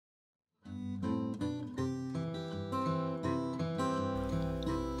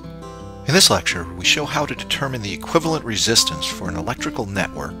In this lecture, we show how to determine the equivalent resistance for an electrical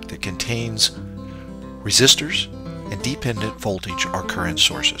network that contains resistors and dependent voltage or current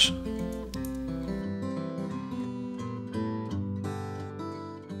sources.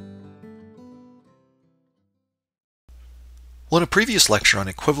 Well, in a previous lecture on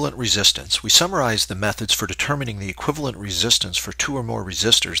equivalent resistance, we summarized the methods for determining the equivalent resistance for two or more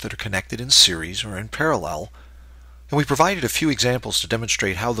resistors that are connected in series or in parallel, and we provided a few examples to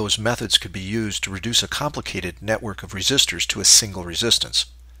demonstrate how those methods could be used to reduce a complicated network of resistors to a single resistance.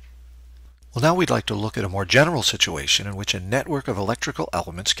 Well, now we'd like to look at a more general situation in which a network of electrical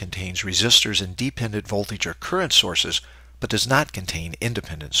elements contains resistors and dependent voltage or current sources, but does not contain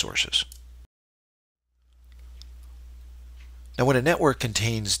independent sources. Now, when a network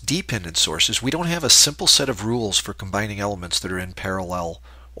contains dependent sources, we don't have a simple set of rules for combining elements that are in parallel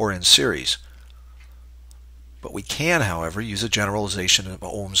or in series. But we can, however, use a generalization of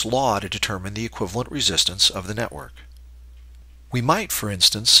Ohm's law to determine the equivalent resistance of the network. We might, for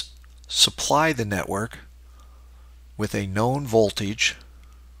instance, supply the network with a known voltage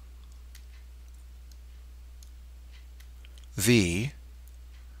V,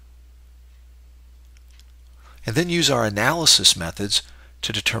 and then use our analysis methods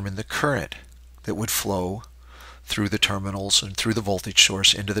to determine the current that would flow through the terminals and through the voltage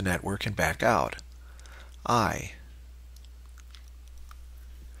source into the network and back out, I.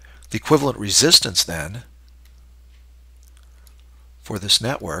 The equivalent resistance then for this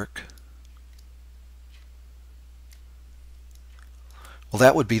network, well,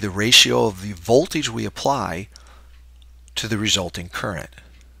 that would be the ratio of the voltage we apply to the resulting current.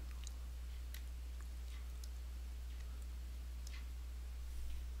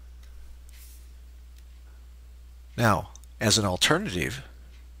 Now, as an alternative,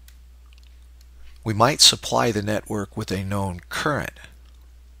 we might supply the network with a known current.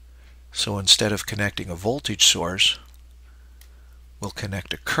 So instead of connecting a voltage source, we'll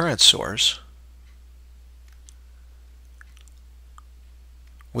connect a current source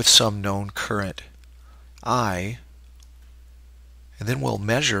with some known current I, and then we'll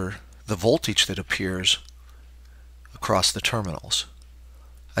measure the voltage that appears across the terminals.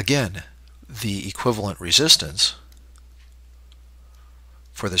 Again, the equivalent resistance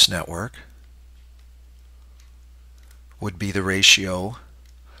for this network would be the ratio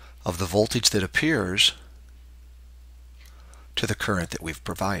of the voltage that appears to the current that we've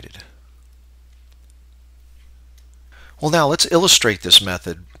provided. Well, now let's illustrate this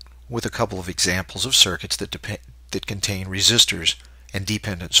method with a couple of examples of circuits that contain resistors and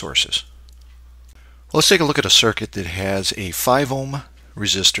dependent sources. Well, let's take a look at a circuit that has a 5 ohm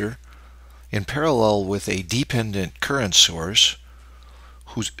resistor in parallel with a dependent current source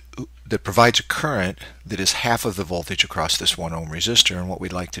that provides a current that is half of the voltage across this 1 ohm resistor. And what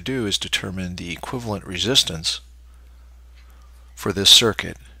we'd like to do is determine the equivalent resistance for this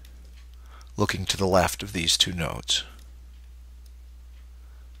circuit looking to the left of these two nodes.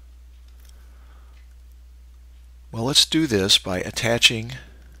 Well, let's do this by attaching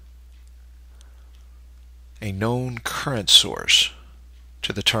a known current source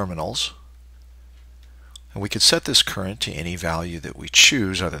to the terminals. And we could set this current to any value that we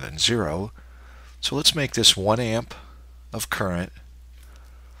choose other than 0. So let's make this 1 amp of current,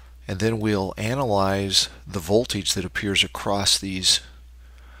 and then we'll analyze the voltage that appears across these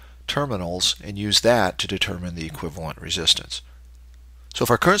terminals and use that to determine the equivalent resistance. So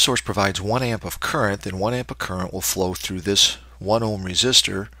if our current source provides 1 amp of current, then 1 amp of current will flow through this 1 ohm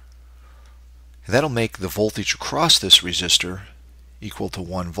resistor, and that'll make the voltage across this resistor equal to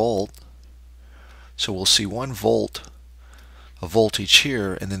 1 volt. So we'll see 1 volt of voltage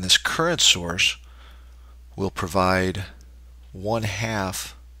here, and then this current source will provide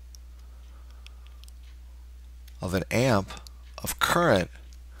 1/2 of an amp of current.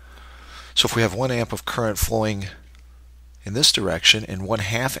 So if we have 1 amp of current flowing in this direction and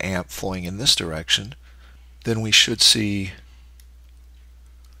 1/2 amp flowing in this direction, then we should see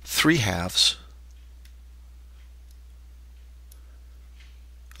 3/2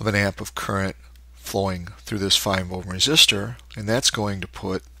 of an amp of current flowing through this 5 ohm resistor, and that's going to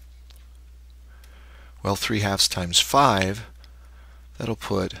put, well, 3/2 times 5, that'll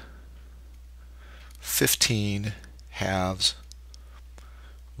put 15/2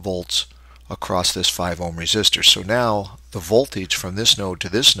 volts across this 5 ohm resistor. So now the voltage from this node to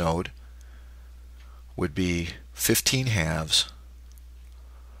this node would be 15/2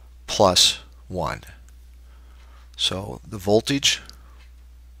 plus 1. So the voltage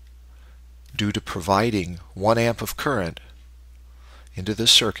due to providing 1 amp of current into this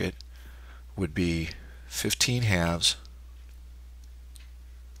circuit would be 15/2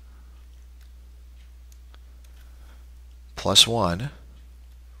 plus 1.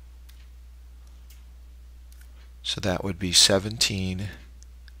 So that would be 17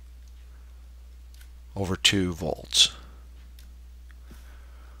 over 2 volts.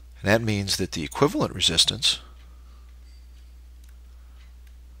 And that means that the equivalent resistance,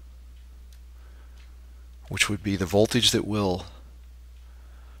 which would be the voltage that will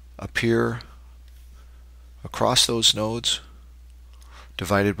appear across those nodes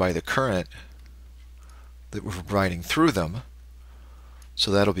divided by the current that we're providing through them. So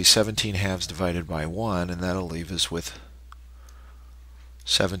that'll be 17 halves divided by 1, and that'll leave us with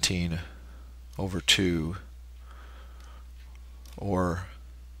 17 over 2, or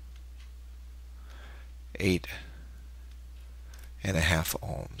 8.5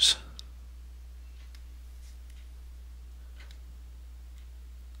 ohms.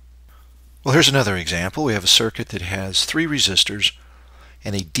 Well, here's another example. We have a circuit that has 3 resistors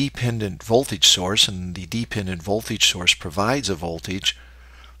and a dependent voltage source, and the dependent voltage source provides a voltage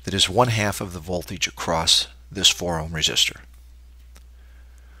that is 1/2 of the voltage across this 4 ohm resistor.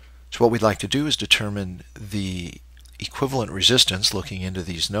 So what we'd like to do is determine the equivalent resistance looking into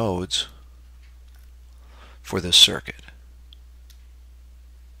these nodes for this circuit.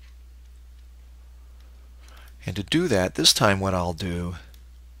 And to do that, this time what I'll do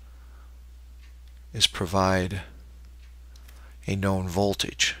is provide a known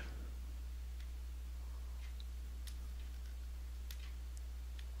voltage.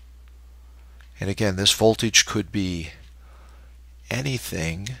 And again, this voltage could be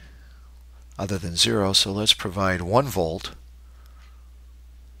anything other than 0, so let's provide 1 volt.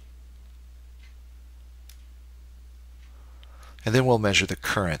 And then we'll measure the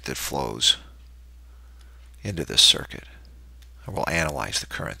current that flows into this circuit. Or we'll analyze the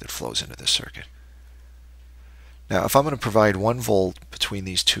current that flows into this circuit. Now, if I'm going to provide 1 volt between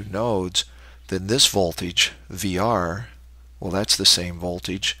these 2 nodes, then this voltage, VR, well, that's the same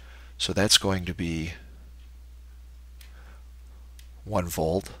voltage, so that's going to be 1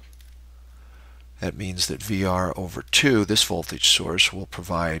 volt. That means that VR over 2, this voltage source, will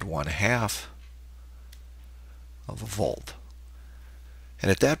provide 1/2 of a volt.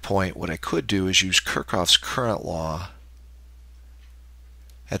 And at that point, what I could do is use Kirchhoff's current law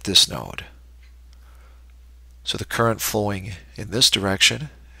at this node. So the current flowing in this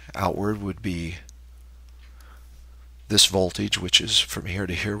direction, outward, would be this voltage, which is from here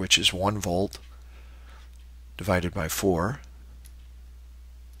to here, which is 1 volt, divided by 4.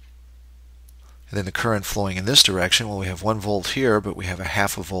 And then the current flowing in this direction, well, we have 1 volt here, but we have a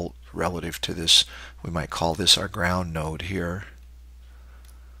 1/2 volt relative to this. We might call this our ground node here.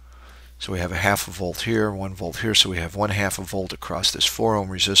 So we have a 1/2 volt here, 1 volt here, so we have 1/2 volt across this 4 ohm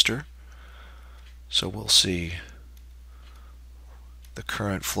resistor. So we'll see the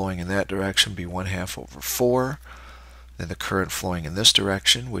current flowing in that direction be 1/2 over 4. Then the current flowing in this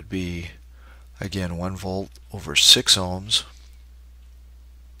direction would be, again, 1 volt over 6 ohms.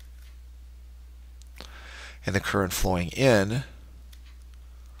 And the current flowing in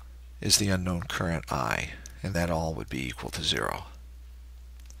is the unknown current I, and that all would be equal to 0.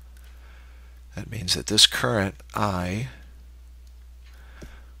 That means that this current I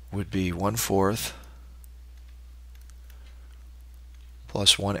would be 1/4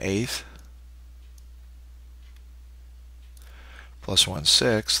 plus 1/8 plus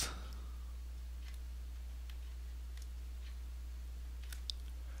 1/6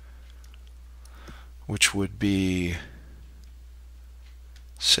 which would be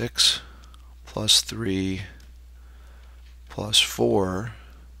 6 plus 3 plus 4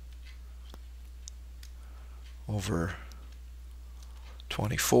 over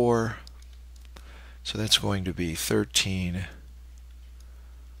 24. So that's going to be 13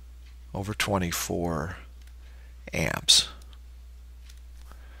 over 24 amps.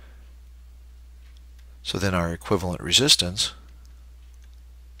 So then our equivalent resistance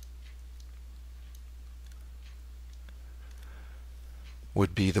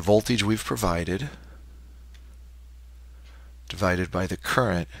would be the voltage we've provided divided by the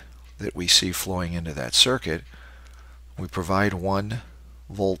current that we see flowing into that circuit. We provide 1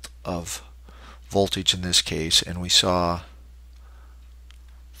 volt of voltage in this case, and we saw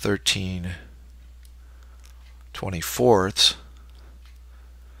 13/24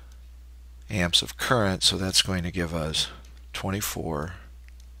 amps of current, so that's going to give us 24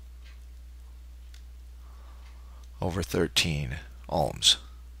 over 13 ohms.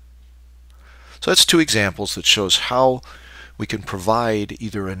 So that's 2 examples that shows how we can provide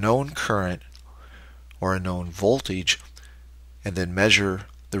either a known current or a known voltage and then measure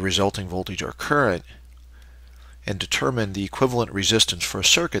the resulting voltage or current and determine the equivalent resistance for a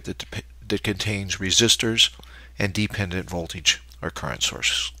circuit that contains resistors and dependent voltage or current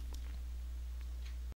sources.